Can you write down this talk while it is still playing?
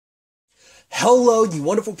Hello, you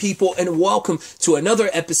wonderful people, and welcome to another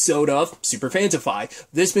episode of Super-Fanta-Fi.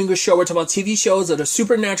 This being a show where I talk about TV shows of the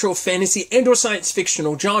supernatural, fantasy, and/or science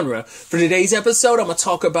fictional genre. For today's episode, I'm going to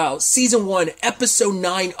talk about Season 1, Episode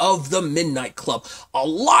 9 of The Midnight Club. A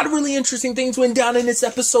lot of really interesting things went down in this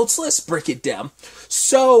episode, so let's break it down.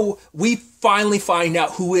 So, we finally find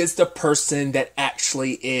out who is the person that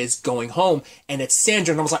actually is going home, and it's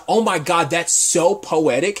Sandra. And I was like, oh my god, that's so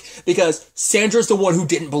poetic, because Sandra's the one who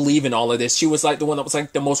didn't believe in all of this. She was like the one that was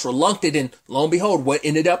like the most reluctant, and lo and behold, what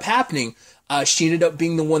ended up happening? She ended up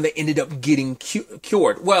being the one that ended up getting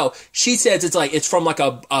cured. Well, she says it's from like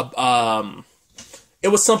it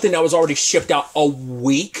was something that was already shipped out a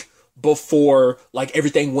week before like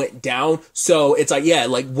everything went down. So it's like, yeah,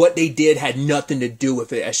 like what they did had nothing to do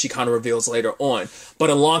with it, as she kind of reveals later on. But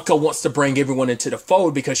Alanka wants to bring everyone into the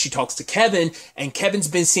fold because she talks to Kevin, and Kevin's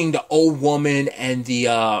been seeing the old woman and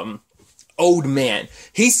the old man.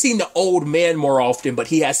 He's seen the old man more often, but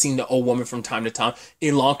he has seen the old woman from time to time.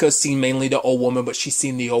 Ilanka's seen mainly the old woman, but she's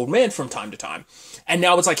seen the old man from time to time. And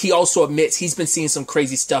now it's like he also admits he's been seeing some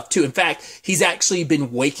crazy stuff too. In fact, he's actually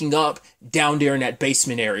been waking up down there in that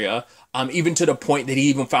basement area. Even to the point that he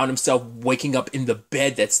even found himself waking up in the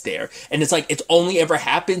bed that's there. And it's like, it's only ever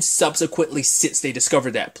happened subsequently since they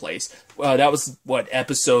discovered that place. That was, what,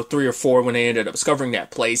 episode 3 or 4 when they ended up discovering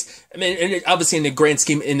that place. I mean, and obviously in the grand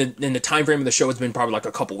scheme, in the time frame of the show, it's been probably like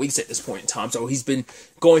a couple weeks at this point in time. So he's been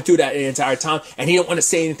going through that the entire time. And he didn't want to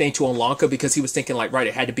say anything to Alanka because he was thinking like, right,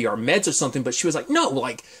 it had to be our meds or something. But she was like, no,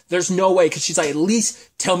 like, there's no way. Because she's like, at least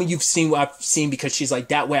tell me you've seen what I've seen, because she's like,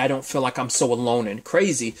 that way I don't feel like I'm so alone and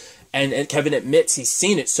crazy. And Kevin admits he's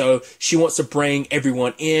seen it, so she wants to bring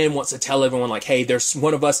everyone in, wants to tell everyone, like, hey, there's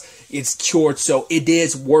one of us is cured, so it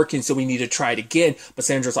is working, so we need to try it again. But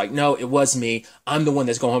Sandra's like, no, it was me. I'm the one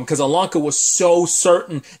that's going home. Because Alanka was so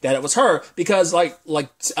certain that it was her, because,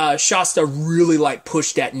 Shasta really,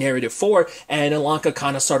 pushed that narrative forward, and Alanka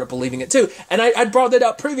kind of started believing it, too. And I brought that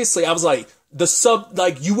up previously. I was like,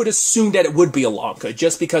 you would assume that it would be Alanka,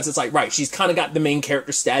 just because it's like, right, she's kind of got the main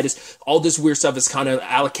character status. All this weird stuff is kind of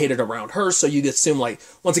allocated around her. So you'd assume, like,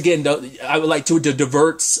 once again, I would like to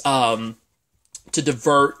divert, God,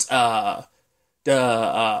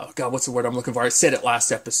 what's the word I'm looking for? I said it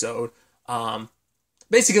last episode.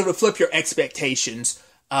 Basically to flip your expectations.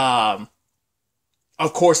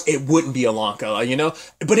 Of course, it wouldn't be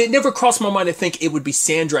Alanka, But it never crossed my mind to think it would be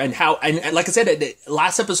Sandra, and like I said, the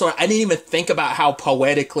last episode, I didn't even think about how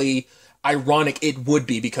poetically ironic it would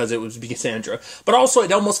be because it was Sandra. But also,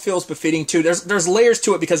 it almost feels befitting, too. There's layers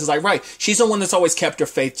to it, because it's like, right, she's the one that's always kept her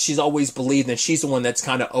faith. She's always believed, and she's the one that's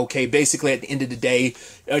kind of okay. Basically, at the end of the day,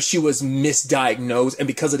 she was misdiagnosed, and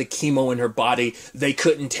because of the chemo in her body, they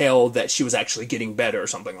couldn't tell that she was actually getting better or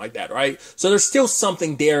something like that, right? So there's still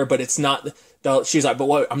something there, but it's not... She's like, but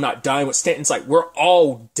what? I'm not dying. What Stanton's like, we're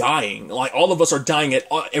all dying. Like, all of us are dying at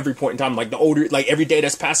every point in time. Like, every day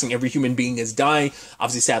that's passing, every human being is dying.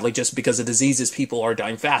 Obviously, sadly, just because of diseases, people are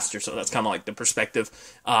dying faster. So that's kind of like the perspective.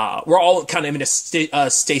 We're all kind of in a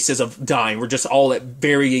stasis of dying. We're just all at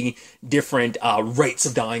varying different rates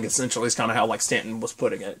of dying, essentially, is kind of how, like, Stanton was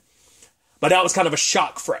putting it. But that was kind of a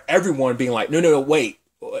shock for everyone, being like, no, wait.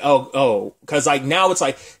 Because now it's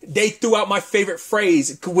like they threw out my favorite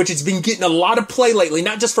phrase, which has been getting a lot of play lately,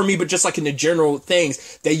 not just for me, but just like in the general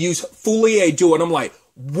things. They use folie à deux, and I'm like,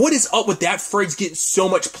 what is up with that phrase getting so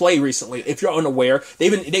much play recently? If you're unaware,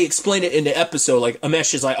 they explain it in the episode. Like,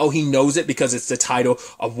 Amesh is like, oh, he knows it because it's the title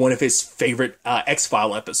of one of his favorite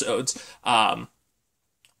X-File episodes. But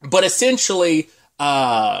essentially,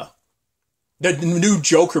 the new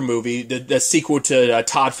Joker movie, the sequel to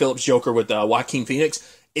Todd Phillips' Joker with Joaquin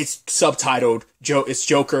Phoenix, it's subtitled, it's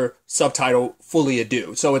Joker, subtitled Folie à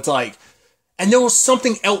Deux. So it's like, and there was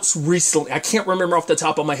something else recently, I can't remember off the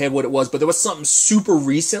top of my head what it was, but there was something super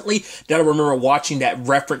recently that I remember watching that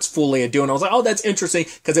referenced Folie à Deux, and I was like, oh, that's interesting,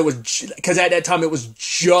 because at that time it was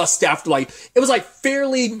just after, like, it was like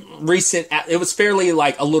fairly recent, it was fairly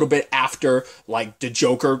like a little bit after, like, the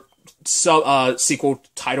Joker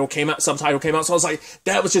subtitle came out. So I was like,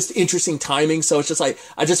 that was just interesting timing. So it's just like,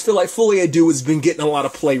 I just feel like Folie à Deux has been getting a lot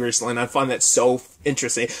of play recently, and I find that so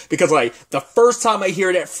interesting, because like the first time I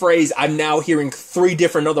hear that phrase, I'm now hearing 3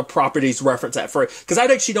 different other properties reference that phrase. Because I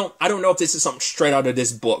don't know if this is something straight out of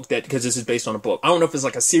this book, because this is based on a book. I don't know if it's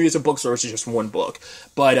like a series of books or it's just one book,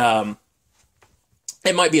 but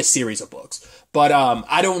it might be a series of books. But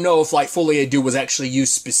I don't know if like Folie à Deux was actually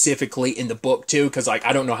used specifically in the book too, because like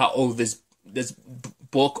I don't know how old this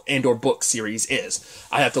book and or book series is.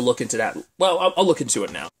 I have to look into that. Well, I'll look into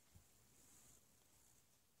it now.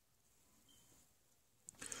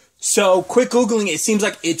 So, quick Googling, it seems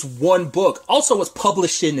like it's one book. Also, was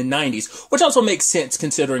published in the 90s, which also makes sense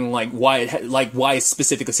considering, like, why it's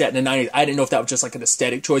specifically set in the 90s. I didn't know if that was just, like, an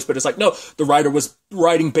aesthetic choice, but it's like, no, the writer was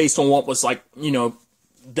writing based on what was, like, you know,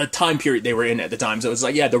 the time period they were in at the time. So it was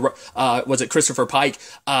like, yeah, was it Christopher Pike,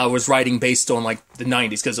 was writing based on, like, the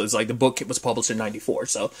 90s, because it was, like, the book was published in 94.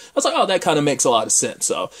 So, I was like, oh, that kind of makes a lot of sense.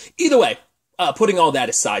 So, either way. Putting all that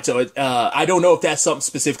aside, so I don't know if that's something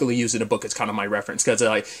specifically used in the book. It's kind of my reference because,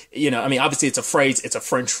 like, you know, I mean, obviously it's a phrase, it's a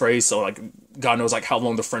French phrase, so like God knows like how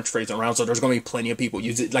long the French phrase is around. So there's going to be plenty of people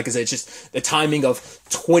use it. Like I said, it's just the timing of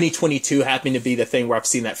 2022 happened to be the thing where I've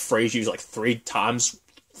seen that phrase used like 3 times,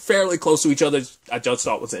 fairly close to each other. I just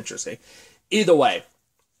thought it was interesting. Either way,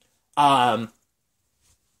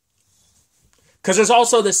 because there's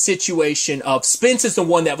also the situation of Spence is the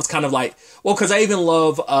one that was kind of like, well, because I even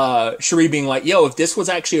love Cherie being like, yo, if this was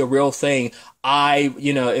actually a real thing,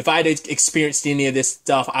 if I had experienced any of this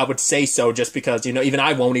stuff, I would say so, just because, you know, even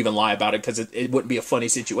I won't even lie about it because it wouldn't be a funny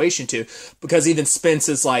situation to, because even Spence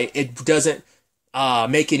is like, it doesn't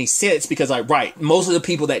make any sense because, like, right, most of the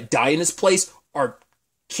people that die in this place are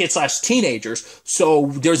kids/teenagers, so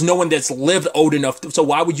there's no one that's lived old enough so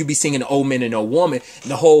why would you be seeing an old man and no woman? And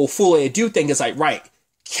the whole fool ado thing is like, right,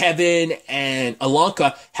 Kevin and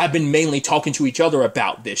Alanka have been mainly talking to each other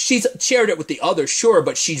about this. She's shared it with the others, sure,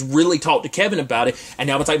 but she's really talked to Kevin about it, and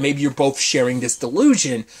now it's like maybe you're both sharing this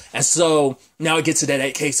delusion. And so now it gets to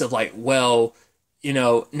that case of like, well, you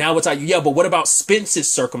know, now it's like, yeah, but what about Spence's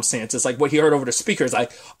circumstances? Like what he heard over the speaker is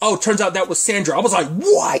like, oh, turns out that was Sandra. I was like,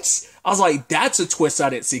 what? I was like, that's a twist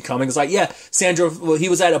I didn't see coming. It's like, yeah, Sandra, well, he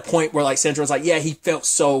was at a point where like Sandra was like, yeah, he felt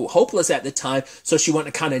so hopeless at the time. So she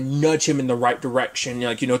wanted to kind of nudge him in the right direction,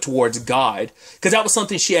 like, you know, towards God. Cause that was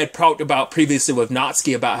something she had talked about previously with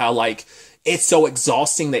Natsuki about how like, it's so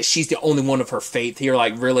exhausting that she's the only one of her faith here.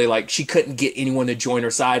 Like, really, like, she couldn't get anyone to join her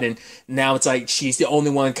side. And now it's like, she's the only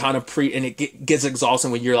one kind of and it gets exhausting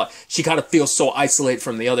when you're like, she kind of feels so isolated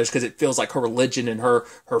from the others because it feels like her religion and her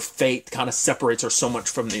faith kind of separates her so much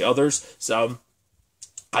from the others. So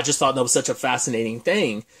I just thought that was such a fascinating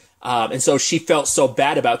thing. And so she felt so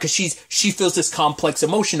bad about it because she feels this complex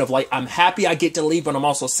emotion of like, I'm happy I get to leave, but I'm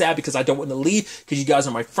also sad because I don't want to leave because you guys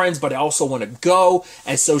are my friends, but I also want to go.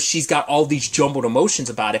 And so she's got all these jumbled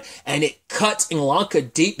emotions about it, and it cuts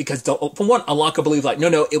Alanka deep because for one, Alanka believed like,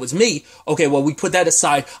 no, it was me. Okay, well, we put that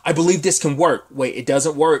aside. I believe this can work. Wait, it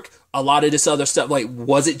doesn't work. A lot of this other stuff, like,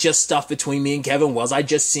 was it just stuff between me and Kevin? Was I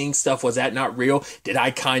just seeing stuff? Was that not real? Did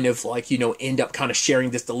I kind of like, you know, end up kind of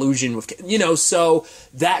sharing this delusion with, you know, so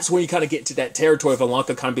that's when you kind of get into that territory of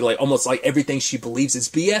Alanka kind of be like, almost like everything she believes is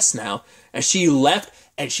BS now. And she left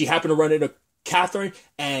and she happened to run into Catherine,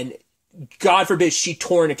 and God forbid she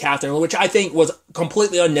tore into Catherine, which I think was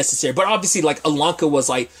completely unnecessary. But obviously, like, Alanka was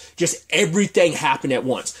like, just everything happened at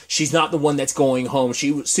once. She's not the one that's going home.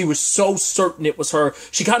 She was so certain it was her.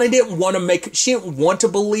 She kind of didn't want to she didn't want to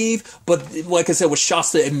believe, but like I said, with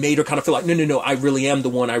Shasta, it made her kind of feel like, no, I really am the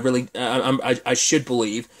one. I should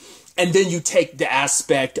believe. And then you take the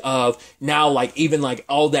aspect of now, like, even like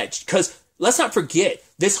all that, because let's not forget,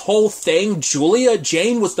 this whole thing,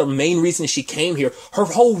 Jane was the main reason she came here. Her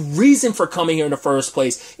whole reason for coming here in the first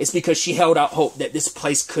place is because she held out hope that this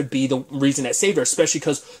place could be the reason that saved her, especially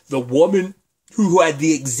because the woman who had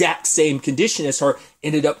the exact same condition as her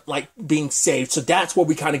ended up, like, being saved. So that's where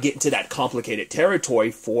we kind of get into that complicated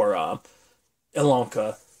territory for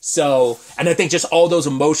Alanka. So, and I think just all those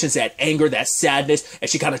emotions, that anger, that sadness, and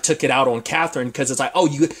she kind of took it out on Catherine because it's like, oh,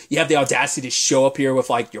 you have the audacity to show up here with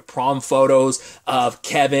like your prom photos of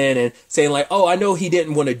Kevin and saying like, oh, I know he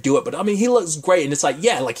didn't want to do it, but I mean, he looks great. And it's like,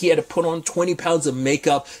 yeah, like he had to put on 20 pounds of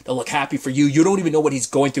makeup to look happy for you. You don't even know what he's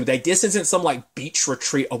going through. Like, this isn't some like beach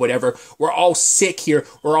retreat or whatever. We're all sick here.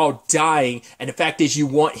 We're all dying. And the fact is you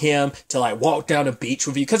want him to like walk down a beach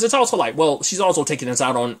with you. Cause it's also like, well, she's also taking this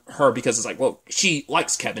out on her because it's like, well, she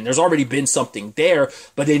likes Kevin. There's already been something there,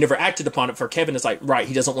 but they never acted upon it. For Kevin, it's like, right,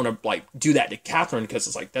 he doesn't want to like do that to Catherine because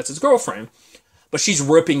it's like, that's his girlfriend. But she's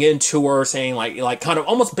ripping into her, saying like kind of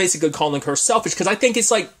almost basically calling her selfish, because I think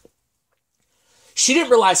it's like she didn't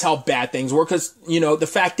realize how bad things were, because, you know, the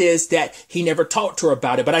fact is that he never talked to her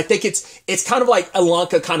about it. But I think it's kind of like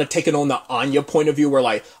Alanka kind of taking on the Anya point of view, where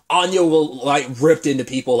like Anya will like ripped into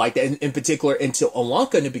people like that, in particular into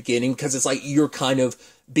Alanka in the beginning, because it's like you're kind of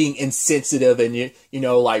being insensitive and you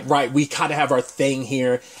know, like, right, we kind of have our thing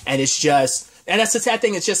here, and it's just, and that's the sad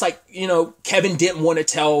thing. It's just like, you know, Kevin didn't want to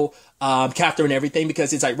tell Catherine everything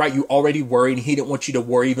because it's like, right, you already worried, and he didn't want you to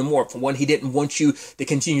worry even more. For one, he didn't want you to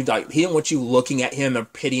continue, like, he didn't want you looking at him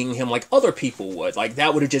and pitying him like other people would. Like,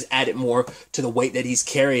 that would have just added more to the weight that he's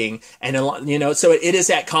carrying. And, you know, so it is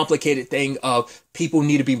that complicated thing of people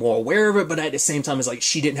need to be more aware of it, but at the same time, it's like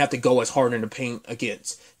she didn't have to go as hard in the paint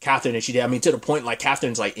against Catherine as she did. I mean, to the point, like,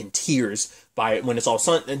 Catherine's, like, in tears by it when it's all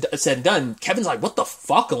said and done. Kevin's like, what the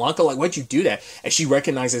fuck, Ilanka? Like, why'd you do that? And she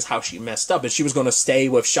recognizes how she messed up, and she was going to stay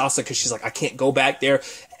with Shasta because she's like, I can't go back there.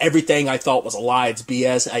 Everything I thought was a lie. It's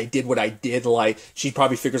BS. I did what I did. Like, she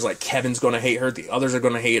probably figures, like, Kevin's going to hate her. The others are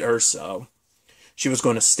going to hate her, so she was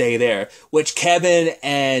going to stay there, which Kevin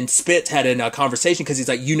and Spitz had in a conversation because he's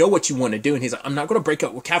like, you know what you want to do. And he's like, I'm not going to break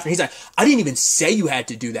up with Catherine. He's like, I didn't even say you had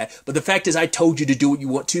to do that. But the fact is, I told you to do what you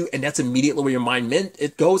want to. And that's immediately where your mind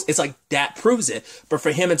it goes. It's like, that proves it. But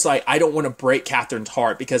for him, it's like, I don't want to break Catherine's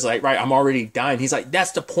heart because, like, right, I'm already dying. He's like,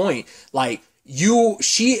 that's the point. Like,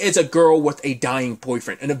 she is a girl with a dying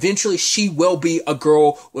boyfriend, and eventually she will be a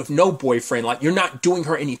girl with no boyfriend. Like, you're not doing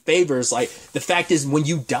her any favors. Like, the fact is, when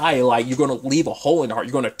you die, like, you're going to leave a hole in her heart.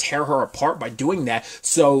 You're going to tear her apart by doing that.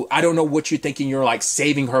 So I don't know what you're thinking. You're like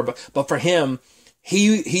saving her, but for him,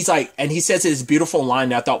 he's like, and he says this beautiful line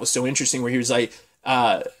that I thought was so interesting, where he was like,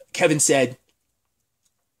 Kevin said,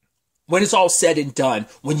 when it's all said and done,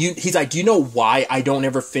 he's like, do you know why I don't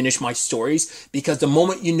ever finish my stories? Because the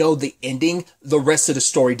moment you know the ending, the rest of the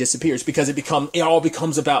story disappears, because it all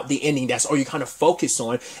becomes about the ending. That's all you kind of focus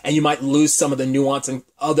on, and you might lose some of the nuance and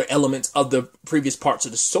other elements of the previous parts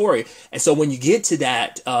of the story. And so when you get to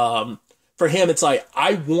that, for him, it's like,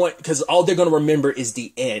 because all they're going to remember is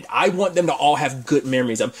the end. I want them to all have good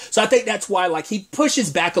memories of him. So I think that's why, like, he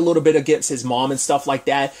pushes back a little bit against his mom and stuff like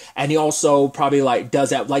that. And he also probably, like, does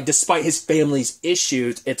that, like, despite his family's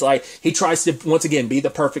issues, it's like, he tries to, once again, be the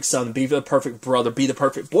perfect son, be the perfect brother, be the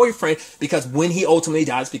perfect boyfriend, because when he ultimately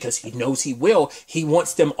dies, because he knows he will, he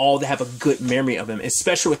wants them all to have a good memory of him.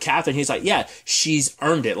 Especially with Catherine, he's like, yeah, she's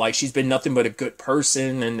earned it. Like, she's been nothing but a good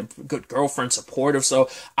person and a good girlfriend, supportive. So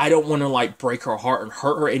I don't want to, like, break her heart and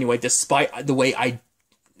hurt her anyway, despite the way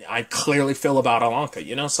I clearly feel about Ilanka,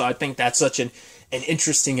 you know? So I think that's such an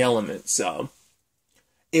interesting element. So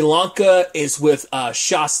Ilanka is with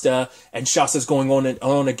Shasta, and Shasta's going on and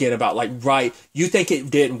on again about, like, right, you think it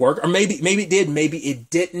didn't work, or maybe it did, maybe it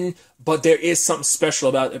didn't, but there is something special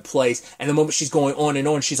about the place. And the moment she's going on and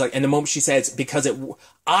on, she's like, and the moment she says, because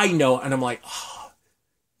I know, and I'm like, oh,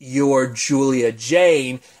 you're Julia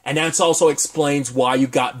Jane. And that also explains why you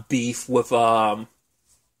got beef with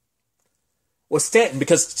Stanton,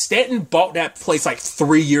 because Stanton bought that place like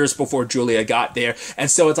 3 years before Julia got there. And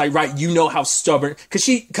so it's like, right, you know how stubborn,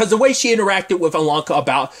 because the way she interacted with Ilanka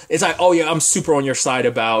about, it's like, oh yeah, I'm super on your side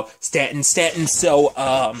about Stanton. Stanton's so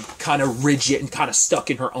kind of rigid and kind of stuck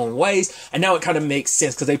in her own ways. And now it kind of makes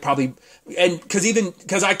sense, because they probably, and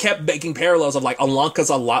because I kept making parallels of, like, Ilanka's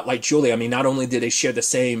a lot like Julia. I mean, not only did they share the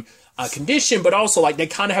same condition, but also, like, they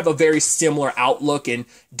kind of have a very similar outlook and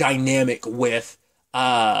dynamic with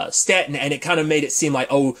Stanton, and it kind of made it seem like,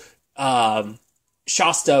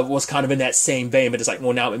 Shasta was kind of in that same vein, but it's like,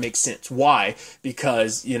 well, now it makes sense. Why?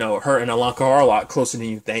 Because, you know, her and Ilanka are a lot closer than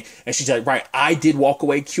you think. And she's like, right, I did walk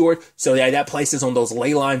away cured, so yeah, that place is on those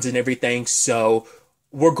ley lines and everything, so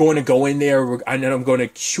we're going to go in there, and then I'm going to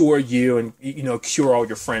cure you and, you know, cure all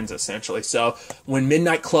your friends, essentially. So when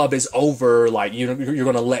Midnight Club is over, like, you're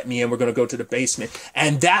going to let me in, we're going to go to the basement.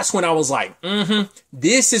 And that's when I was like,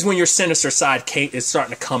 this is when your sinister side is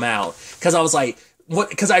starting to come out. Because I was like,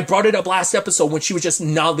 because I brought it up last episode when she was just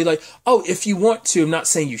not be like, oh, if you want to, I'm not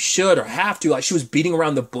saying you should or have to. Like, she was beating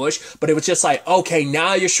around the bush, but it was just like, okay,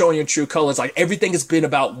 now you're showing your true colors. Like, everything has been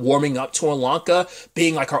about warming up to Ilanka,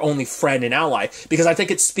 being like her only friend and ally. Because I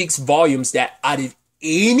think it speaks volumes that out of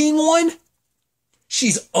anyone,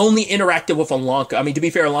 she's only interacted with Ilanka. I mean, to be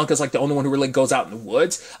fair, Ilanka's like the only one who really goes out in the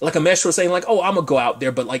woods. Like Amesh was saying, like, oh, I'm gonna go out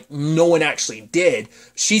there, but like no one actually did.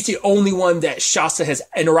 She's the only one that Shasta has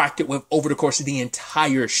interacted with over the course of the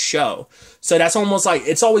entire show. So that's almost like,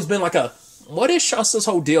 it's always been like what is Shasta's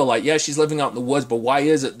whole deal? Like, yeah, she's living out in the woods, but why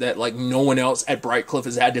is it that, like, no one else at Bright Cliff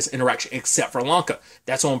has had this interaction except for Ilanka?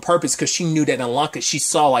 That's on purpose, because she knew that in Ilanka, she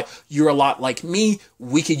saw, like, you're a lot like me,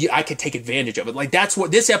 I could take advantage of it. Like, that's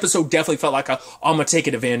what, this episode definitely felt like, I'm gonna take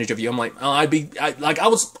advantage of you. I'm like, I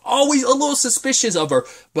was always a little suspicious of her,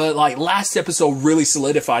 but, like, last episode really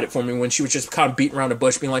solidified it for me when she was just kind of beating around the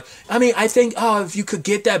bush, being like, I mean, I think, if you could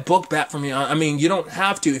get that book back from me, I mean, you don't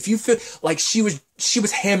have to. If you feel like she was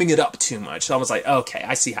hamming it up too much. So I was like, okay,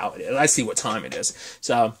 I see how it is. I see what time it is.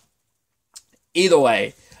 So either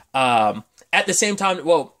way, at the same time,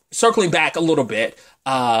 well, circling back a little bit,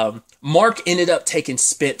 Mark ended up taking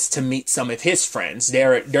Spitz to meet some of his friends.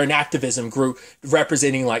 They're an activism group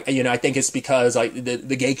representing, like, you know, I think it's because, like,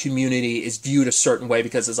 the gay community is viewed a certain way,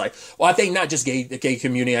 because it's like, well, I think not just the gay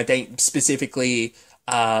community, I think specifically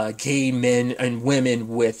gay men and women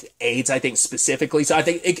with AIDS, I think specifically. So I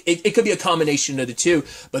think it could be a combination of the two,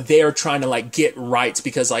 but they are trying to like get rights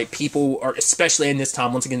because like people are, especially in this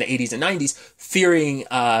time, once again, the 80s and 90s, fearing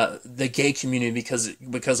the gay community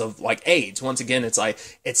because of like AIDS. Once again, it's like,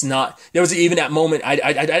 it's not, there was even that moment, I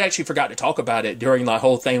actually forgot to talk about it during the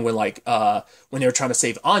whole thing when like, when they were trying to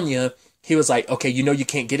save Anya, he was like, okay, you know, you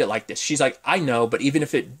can't get it like this. She's like, I know, but even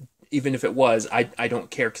if it was, I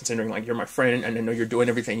don't care, considering like you're my friend and I know you're doing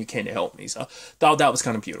everything you can to help me. So thought that was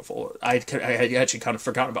kind of beautiful. I had actually kind of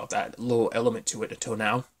forgotten about that little element to it until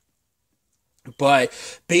now. But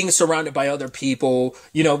being surrounded by other people,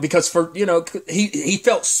 you know, because for, you know, he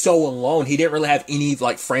felt so alone. He didn't really have any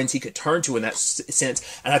like friends he could turn to in that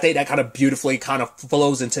sense. And I think that kind of beautifully kind of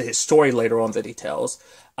flows into his story later on that he tells.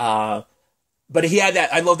 But he had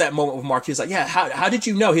that, I love that moment with Mark. He was like, yeah, how did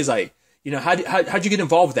you know? He's like, you know, how'd you get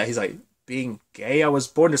involved with that? He's like, being gay, I was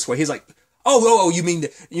born this way. He's like, oh, you mean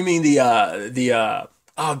the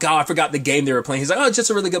oh God, I forgot the game they were playing. He's like, oh, it's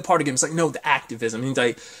just a really good part of the game. It's like, no, the activism. He's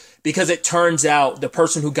like, because it turns out the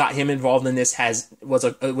person who got him involved in this was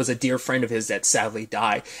a dear friend of his that sadly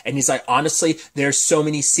died. And he's like, honestly, there's so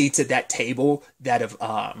many seats at that table that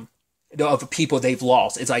of people they've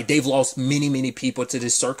lost. It's like they've lost many, many people to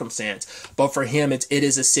this circumstance. But for him, it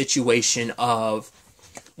is a situation of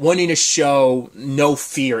wanting to show no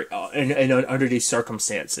fear under these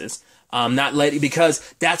circumstances. Not letting,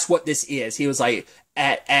 because that's what this is. He was like,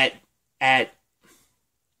 at the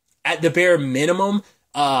bare minimum,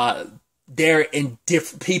 they're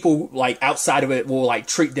indifferent. People like outside of it will like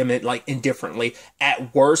treat them like indifferently.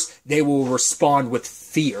 At worst, they will respond with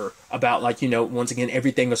fear about like, you know, once again,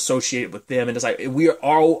 everything associated with them. And it's like, we are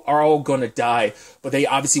all going to die, but they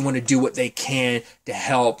obviously want to do what they can to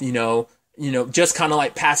help, you know, just kind of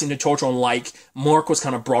like passing the torch on, like Mark was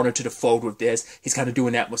kind of brought into the fold with this. He's kind of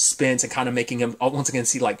doing that with Spence and kind of making him once again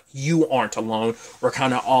see like, you aren't alone. We're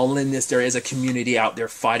kind of all in this. There is a community out there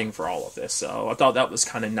fighting for all of this. So I thought that was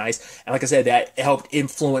kind of nice. And like I said, that helped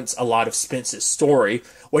influence a lot of Spence's story,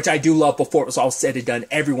 which I do love. Before it was all said and done,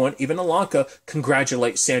 everyone, even Alanka,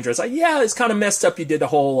 congratulates Sandra. It's like, yeah, it's kind of messed up. You did the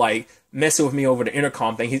whole like messing with me over the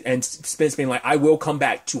intercom thing. And Spence being like, I will come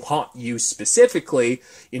back to haunt you specifically.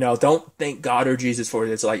 You know, don't thank God or Jesus for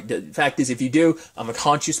it. It's like, the fact is, if you do, I'm going to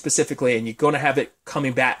haunt you specifically, and you're going to have it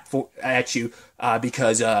coming back at you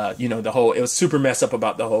because, you know, it was super messed up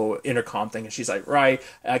about the whole intercom thing. And she's like, right,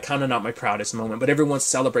 kind of not my proudest moment, but everyone's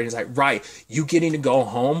celebrating. It's like, right, you getting to go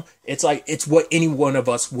home. It's like, it's what any one of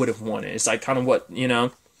us would have wanted. It's like kind of what, you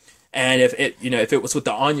know. And if it was with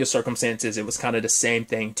the Anya circumstances, it was kind of the same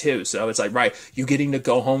thing too. So it's like, right, you getting to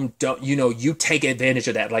go home, you take advantage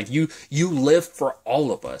of that. Like you live for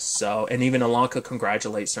all of us. So, and even Alanka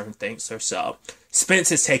congratulates her and thanks her. So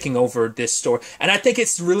Spence is taking over this story. And I think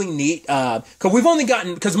it's really neat,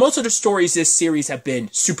 because most of the stories this series have been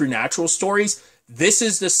supernatural stories. This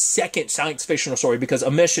is the second science fictional story, because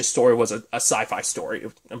Amesh's story was a sci-fi story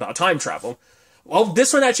about time travel. Well,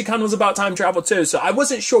 this one actually kind of was about time travel too, so I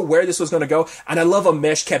wasn't sure where this was going to go, and I love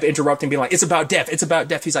Amesh kept interrupting, being like, it's about death, it's about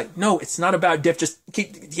death. He's like, no, it's not about death, just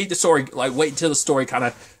keep the story, like, wait until the story kind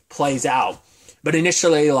of plays out. But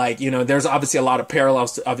initially, like, you know, there's obviously a lot of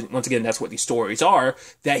parallels to, once again, that's what these stories are,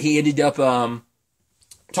 that he ended up,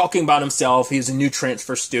 talking about himself. He was a new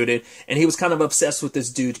transfer student, and he was kind of obsessed with this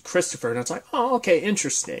dude, Christopher, and I was like, oh, okay,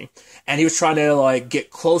 interesting. And he was trying to, like, get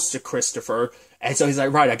close to Christopher. And so he's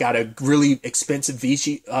like, right, I got a really expensive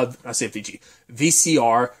VCR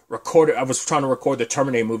recorder. I was trying to record the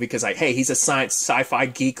Terminator movie because, like, hey, he's a sci-fi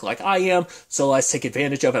geek like I am, so let's take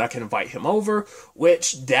advantage of it. I can invite him over,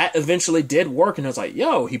 which that eventually did work. And I was like,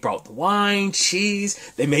 yo, he brought the wine,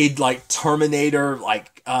 cheese. They made, like, Terminator,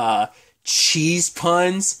 like, cheese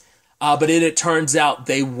puns. But then it turns out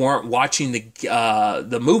they weren't watching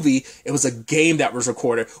the movie. It was a game that was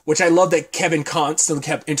recorded, which I love that Kevin constantly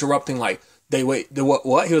kept interrupting, like, the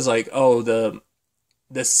what? He was like, oh, the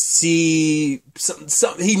C,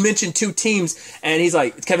 he mentioned two teams, and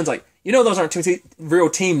Kevin's like, you know, those aren't two real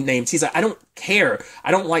team names. He's like, I don't care.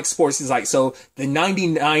 I don't like sports. He's like, so the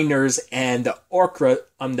 99ers and the Orcas,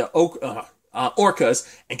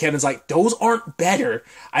 and Kevin's like, those aren't better.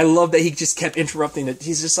 I love that he just kept interrupting it.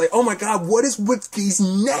 He's just like, oh my God, what is with these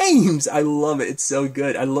names? I love it. It's so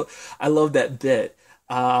good. I love that bit.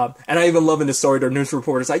 And I even love in the story, the news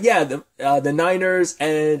reporters like, yeah, the Niners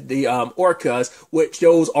and the Orcas, which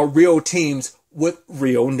those are real teams with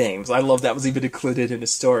real names. I love that was even included in the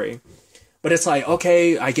story. But it's like,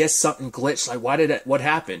 okay, I guess something glitched. Like, what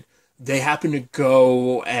happened? They happened to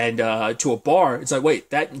go and to a bar. It's like, wait,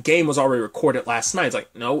 that game was already recorded last night. It's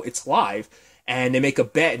like, no, it's live. And they make a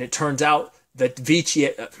bet, and it turns out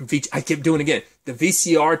I keep doing it again. The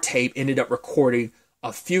VCR tape ended up recording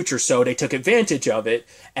a future, so they took advantage of it,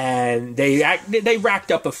 and they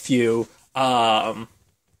racked up a few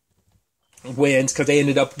wins because they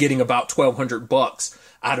ended up getting about $1,200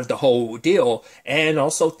 out of the whole deal. And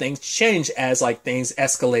also things changed as like things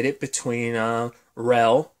escalated between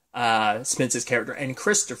Rel, Spence's character, and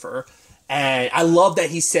Christopher. And I love that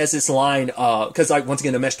he says this line, because like once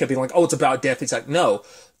again the mesh kept being like, oh, it's about death. He's like, no,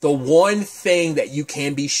 the one thing that you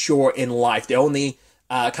can be sure in life, the only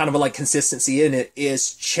kind of like consistency in it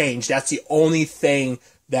is change. That's the only thing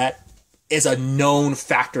that is a known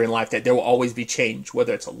factor in life, that there will always be change,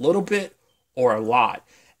 whether it's a little bit or a lot.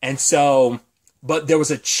 And so, but there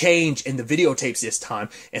was a change in the videotapes this time.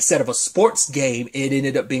 Instead of a sports game, it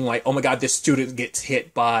ended up being like, oh my God, this student gets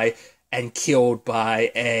hit by and killed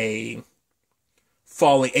by a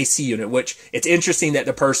falling AC unit, which it's interesting that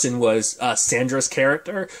the person was Sandra's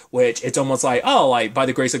character, which it's almost like, oh, like by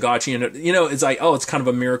the grace of God, she ended, it's like, oh, it's kind of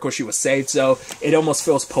a miracle she was saved. So it almost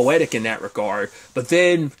feels poetic in that regard. But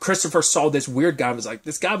then Christopher saw this weird guy and was like,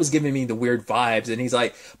 this guy was giving me the weird vibes. And he's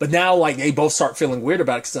like, but now like they both start feeling weird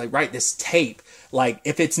about it. Cause like, right, this tape, like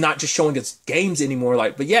if it's not just showing us games anymore,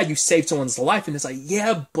 like, but yeah, you saved someone's life. And it's like,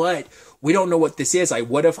 yeah, but we don't know what this is. Like,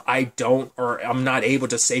 what if I don't, or I'm not able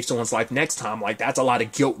to save someone's life next time? Like, that's a lot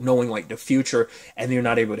of guilt knowing, like, the future, and you're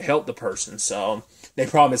not able to help the person. So they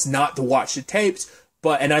promise not to watch the tapes.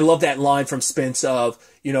 And I love that line from Spence of,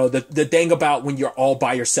 the thing about when you're all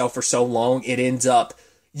by yourself for so long, it ends up,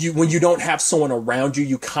 when you don't have someone around you,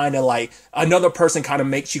 you kind of like, another person kind of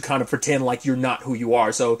makes you kind of pretend like you're not who you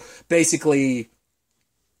are. So basically,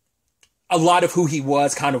 a lot of who he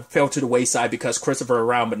was kind of fell to the wayside because Christopher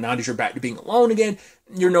around, but now that you're back to being alone again,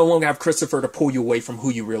 you're no longer have Christopher to pull you away from who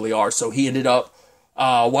you really are. So he ended up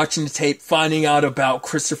watching the tape, finding out about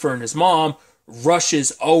Christopher and his mom,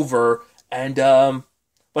 rushes over, and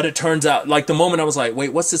but it turns out, like, the moment I was like,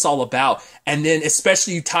 wait, what's this all about? And then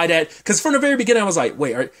especially you tie that, because from the very beginning I was like,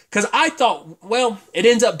 wait, because I thought, well, it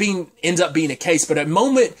ends up being a case, but at the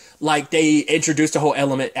moment, like, they introduced a whole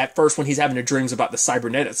element at first when he's having the dreams about the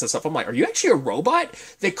cybernetics and stuff. I'm like, are you actually a robot?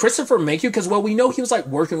 Did Christopher make you? Because, well, we know he was, like,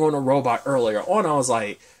 working on a robot earlier on. I was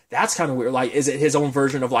like, that's kind of weird. Like, is it his own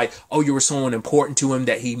version of, like, oh, you were someone important to him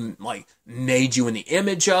that he, like, made you in the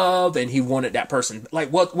image of, and he wanted that person?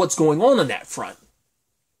 Like, what's going on that front?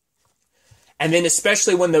 And then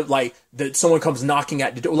especially when someone comes knocking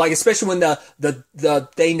at the door, like especially when the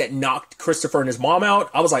thing that knocked Christopher and his mom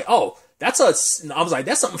out, I was like, oh, that's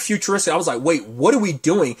something futuristic. I was like, wait, what are we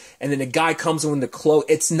doing? And then the guy comes in with the clothes.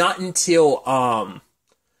 It's not until not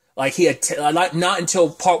until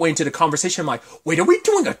partway into the conversation, I'm like, wait, are we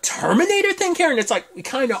doing a Terminator thing here? And it's like, we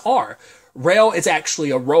kind of are. Rail is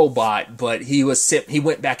actually a robot, but he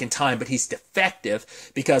went back in time, but he's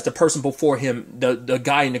defective because the person before him, the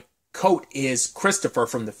guy in the coat, is Christopher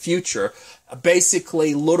from the future.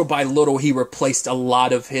 Basically, little by little, he replaced a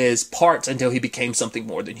lot of his parts until he became something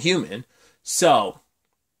more than human. So,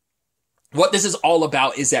 what this is all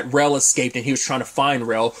about is that Rel escaped and he was trying to find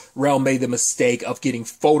Rel. Rel made the mistake of getting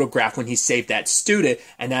photographed when he saved that student,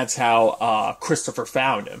 and that's how Christopher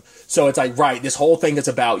found him. So it's like, right, this whole thing is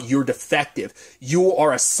about you're defective. You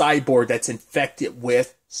are a cyborg that's infected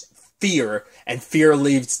with fear, and fear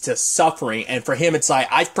leads to suffering. And for him, it's like,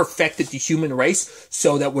 I've perfected the human race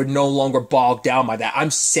so that we're no longer bogged down by that. I'm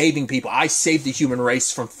saving people. I saved the human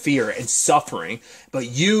race from fear and suffering. But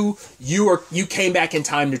you came back in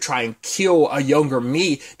time to try and kill a younger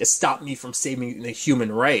me to stop me from saving the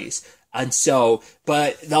human race. And so,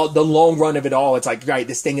 but the long run of it all, it's like, right,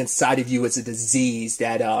 this thing inside of you is a disease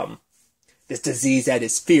that, this disease that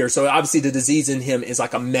is fear. So obviously the disease in him is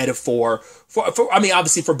like a metaphor for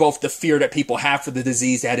obviously for both the fear that people have for the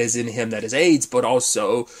disease that is in him, that is AIDS, but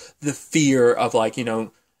also the fear of like, that,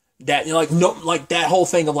 that whole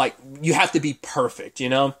thing of like, you have to be perfect,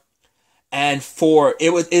 And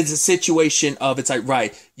it's a situation of, it's like,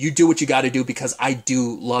 right, you do what you got to do because I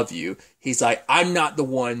do love you. He's like, I'm not the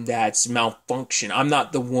one that's malfunctioned. I'm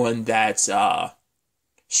not the one that's,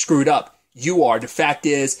 screwed up. You are. The fact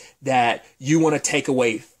is that you want to take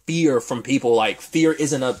away fear from people. Like, fear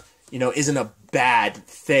isn't a bad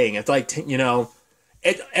thing. It's like,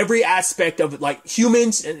 every aspect of it, like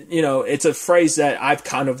humans, it's a phrase that I've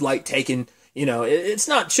kind of like taken, it's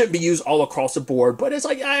not, shouldn't be used all across the board, but it's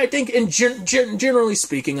like, I think generally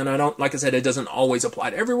speaking, and I don't, like I said, it doesn't always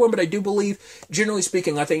apply to everyone, but I do believe, generally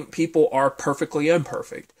speaking, I think people are perfectly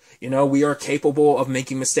imperfect. We are capable of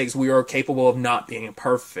making mistakes. We are capable of not being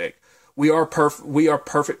perfect. We are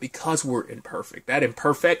perfect because we're imperfect. That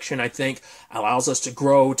imperfection, I think, allows us to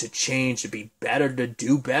grow, to change, to be better, to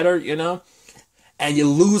do better, And you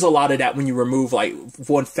lose a lot of that when you remove like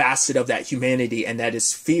one facet of that humanity, and that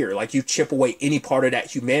is fear. Like you chip away any part of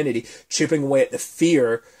that humanity, chipping away at the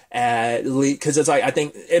fear. Because it's like, I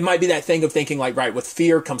think it might be that thing of thinking like, right, with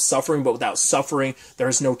fear comes suffering, but without suffering, there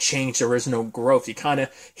is no change, there is no growth.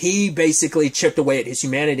 He basically chipped away at his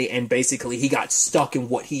humanity, and basically he got stuck in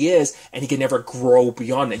what he is, and he can never grow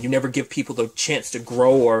beyond that. You never give people the chance to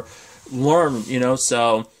grow or learn, you know.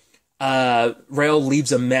 So Rail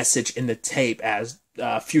leaves a message in the tape as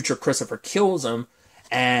future Christopher kills him.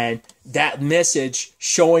 And that message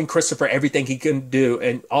showing Christopher everything he can do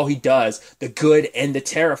and all he does, the good and the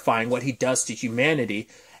terrifying, what he does to humanity.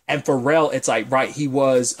 And for Rail, it's like, right, he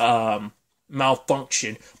was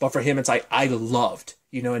malfunctioned, but for him, it's like, I loved,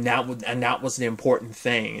 you know, and that was the important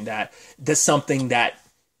thing, that's something that,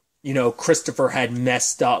 you know, Christopher had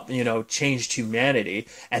messed up, you know, changed humanity.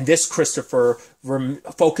 And this Christopher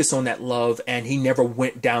focused on that love, and he never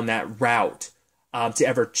went down that route. To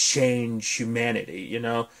ever change humanity, you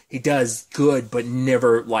know, he does good, but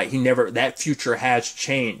that future has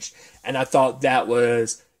changed. And I thought that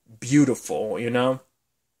was beautiful, you know,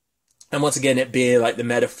 and once again, it being like the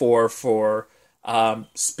metaphor for,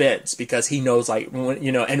 Spence, because he knows like,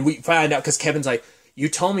 you know, and we find out, cause Kevin's like, you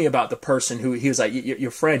told me about the person who, he was like,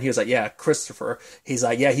 your friend, he was like, yeah, Christopher. He's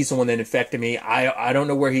like, yeah, he's the one that infected me. I don't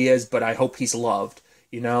know where he is, but I hope he's loved,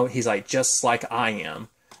 you know, he's like, just like I am.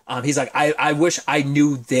 He's like, I wish I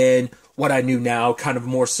knew then what I knew now, kind of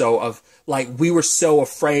more so of like, we were so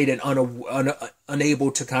afraid and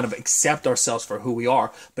unable to kind of accept ourselves for who we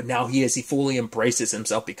are. But now he fully embraces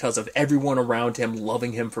himself because of everyone around him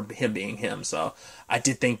loving him for him being him. So I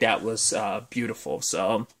did think that was beautiful.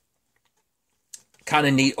 So kind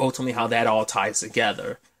of neat ultimately how that all ties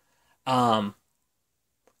together. But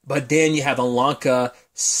then you have Alanka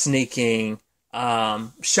sneaking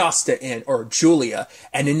Shasta in, or Julia,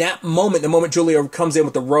 and in that moment, the moment Julia comes in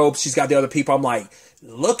with the robe, she's got the other people, I'm like,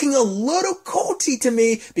 looking a little culty to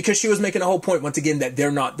me, because she was making a whole point once again that they're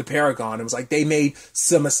not the Paragon. It was like they made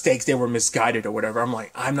some mistakes, they were misguided or whatever. I'm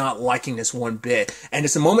like, I'm not liking this one bit. And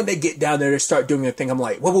it's the moment they get down there to start doing their thing, I'm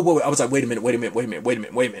like, whoa. I was like, wait a minute.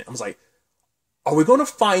 I was like, are we going to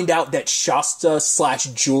find out that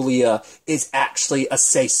Shasta/Julia is actually a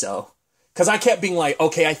say-so? Because I kept being like,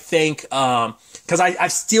 okay, I think, because I'm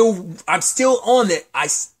still on it. I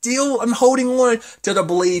still am holding on to the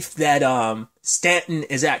belief that Stanton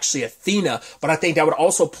is actually Athena, but I think that would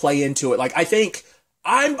also play into it. Like, I think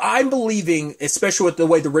I'm believing, especially with the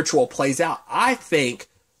way the ritual plays out, I think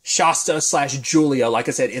Shasta/Julia, like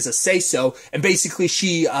I said, is a say-so, and basically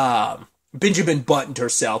she Benjamin buttoned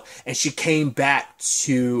herself, and she came back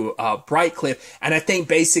to Brightcliff, and I think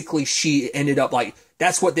basically she ended up like,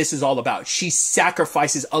 that's what this is all about. She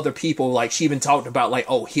sacrifices other people. Like, she even talked about, like,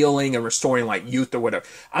 healing and restoring, like, youth or whatever.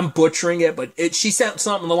 I'm butchering it, but she said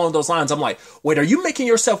something along those lines. I'm like, wait, are you making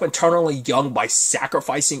yourself eternally young by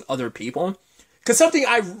sacrificing other people? Because something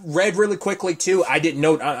I read really quickly, too, I didn't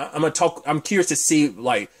know. I'm curious to see,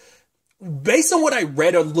 like, based on what I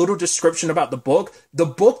read, a little description about the book,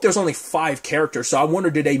 there's only 5 characters. So I wonder,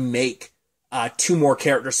 did they make 2 more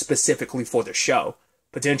characters specifically for the show?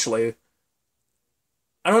 Potentially.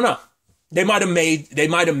 I don't know. They might have made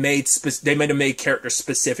characters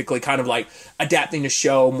specifically, kind of like adapting the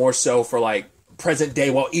show more so for like present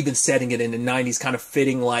day, while even setting it in the 90s, kind of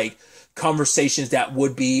fitting like conversations that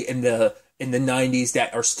would be in the 90s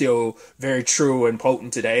that are still very true and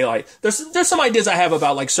potent today. Like, there's some ideas I have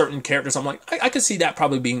about like certain characters. I'm like, I could see that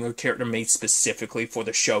probably being a character made specifically for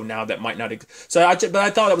the show now that might not. But I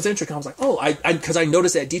thought that was interesting. I was like, because I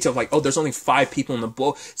noticed that detail of like, there's only 5 people in the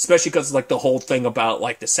book, especially because like the whole thing about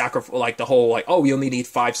like the sacrifice, like the whole like, you only need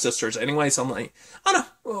 5 sisters anyway. So I'm like, I don't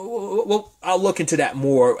know. Well, I'll look into that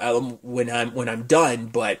more when I'm done,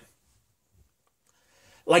 but.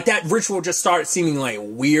 Like, that ritual just started seeming like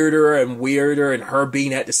weirder and weirder, and her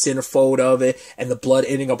being at the centerfold of it, and the blood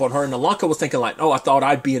ending up on her. And Alanka was thinking like, I thought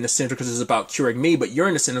I'd be in the center because it's about curing me, but you're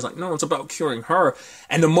in the center. It's like, no, it's about curing her.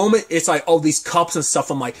 And the moment it's like, these cups and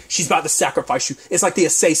stuff, I'm like, she's about to sacrifice you. It's like the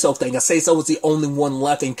Aseso thing. Aseso was the only one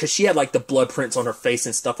left, and because she had like the blood prints on her face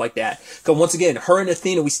and stuff like that. Because once again, her and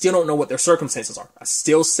Athena, we still don't know what their circumstances are. I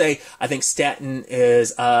still say, I think Stanton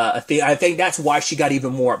is Athena. I think that's why she got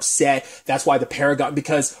even more upset. That's why the Paragon,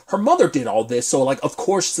 because her mother did all this, so like of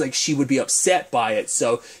course like she would be upset by it.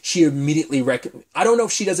 So she immediately I don't know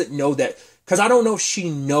if she doesn't know that, because I don't know if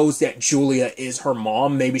she knows that Julia is her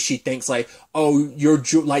mom. Maybe she thinks like,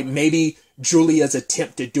 like maybe Julia's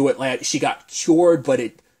attempt to do it, like she got cured, but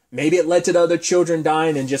maybe it led to the other children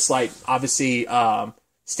dying, and just like obviously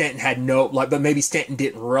Stanton had no, like, but maybe Stanton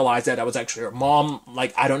didn't realize that was actually her mom.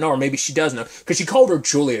 Like, I don't know, or maybe she does know. Because she called her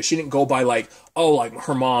Julia. She didn't go by, like, oh, like,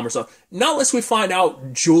 her mom or something. Not unless we find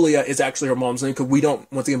out Julia is actually her mom's name, because we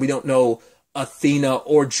don't, once again, we don't know Athena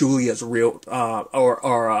or Julia's real,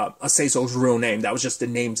 or Aceso's real name. That was just the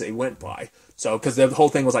names they went by. So, because the whole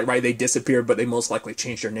thing was like, right, they disappeared, but they most likely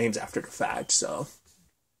changed their names after the fact, so.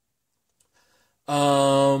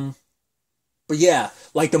 But yeah,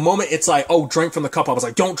 like the moment it's like, oh, drink from the cup, I was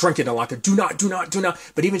like, don't drink it. And like, do not.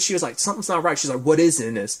 But even she was like, something's not right. She's like, what is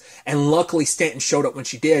in this? And luckily Stanton showed up when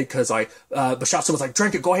she did, because like, Bashasa was like,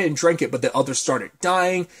 drink it, go ahead and drink it. But the others started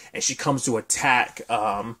dying, and she comes to attack,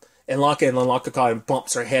 and Lanaka kind of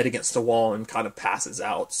bumps her head against the wall and kind of passes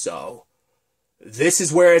out. So this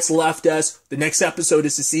is where it's left us. The next episode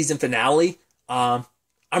is the season finale.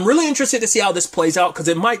 I'm really interested to see how this plays out, because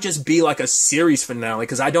it might just be like a series finale,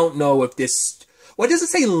 because I don't know if this... Why does it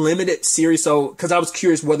say limited series? So, because I was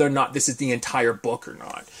curious whether or not this is the entire book or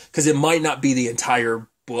not, because it might not be the entire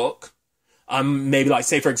book. Maybe like,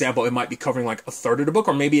 say for example, it might be covering like a third of the book,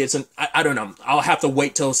 or maybe it's I don't know. I'll have to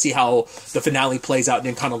wait till see how the finale plays out and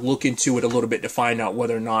then kind of look into it a little bit to find out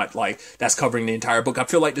whether or not like that's covering the entire book. I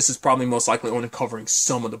feel like this is probably most likely only covering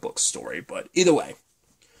some of the book's story, but either way.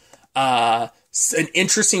 An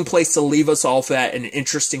interesting place to leave us off at, an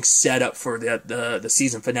interesting setup for the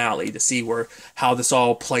season finale to see how this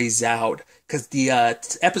all plays out, because the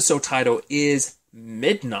episode title is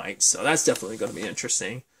Midnight, so that's definitely going to be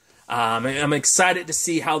interesting. I'm excited to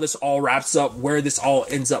see how this all wraps up, where this all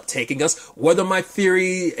ends up taking us, whether my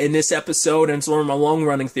theory in this episode and some of my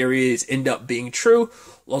long-running theories end up being true.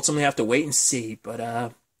 We'll ultimately have to wait and see,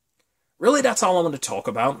 but really that's all I want to talk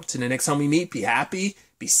about. Until the next time we meet, be happy,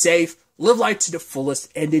 be safe, live life to the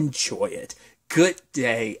fullest, and enjoy it. Good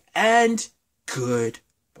day, and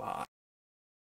goodbye.